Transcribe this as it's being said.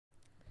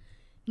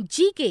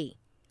GK,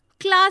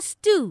 Class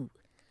 2.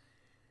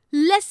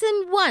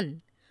 Lesson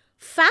 1.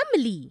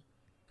 Family.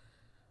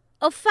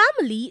 A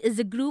family is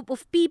a group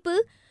of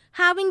people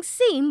having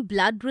same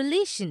blood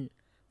relation.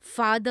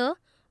 Father,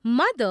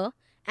 mother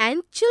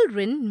and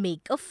children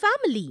make a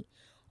family.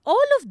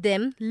 All of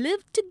them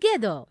live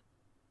together.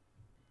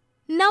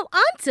 Now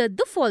answer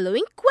the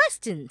following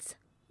questions.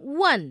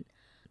 1.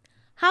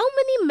 How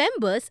many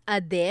members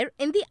are there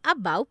in the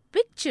above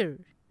picture?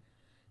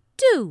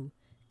 2.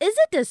 Is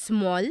it a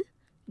small,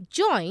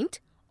 joint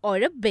or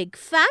a big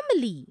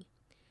family?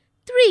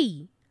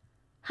 3.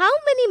 How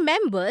many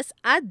members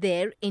are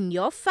there in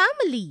your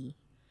family?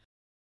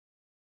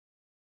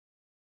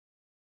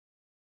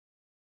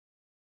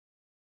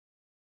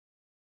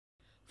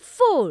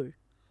 Four.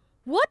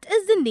 What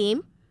is the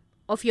name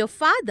of your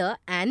father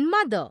and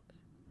mother?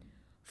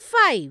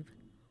 5.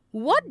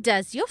 What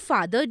does your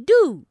father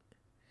do?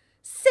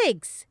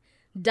 6.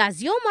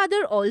 Does your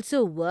mother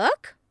also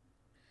work?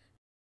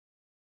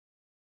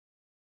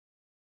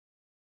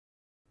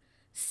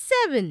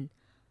 7.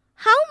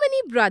 How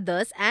many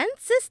brothers and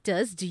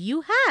sisters do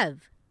you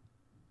have?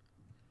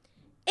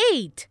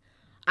 8.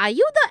 Are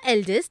you the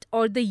eldest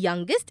or the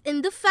youngest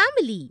in the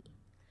family?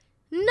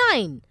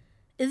 9.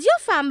 Is your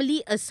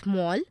family a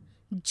small,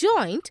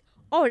 joint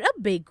or a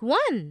big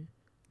one?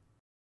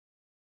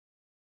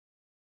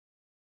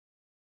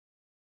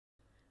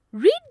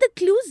 Read the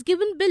clues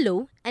given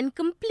below and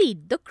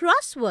complete the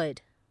crossword.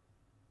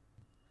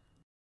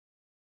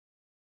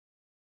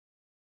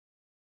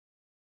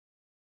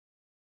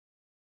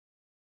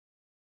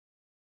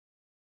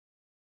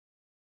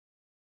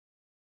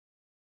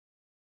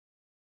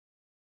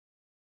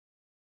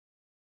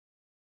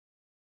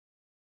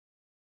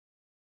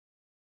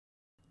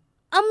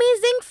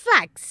 Amazing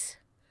facts.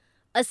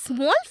 A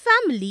small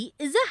family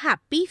is a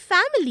happy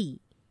family.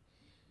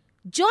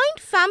 Joint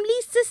family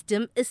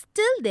system is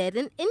still there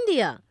in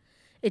India.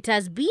 It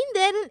has been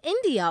there in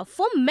India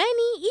for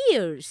many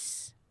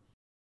years.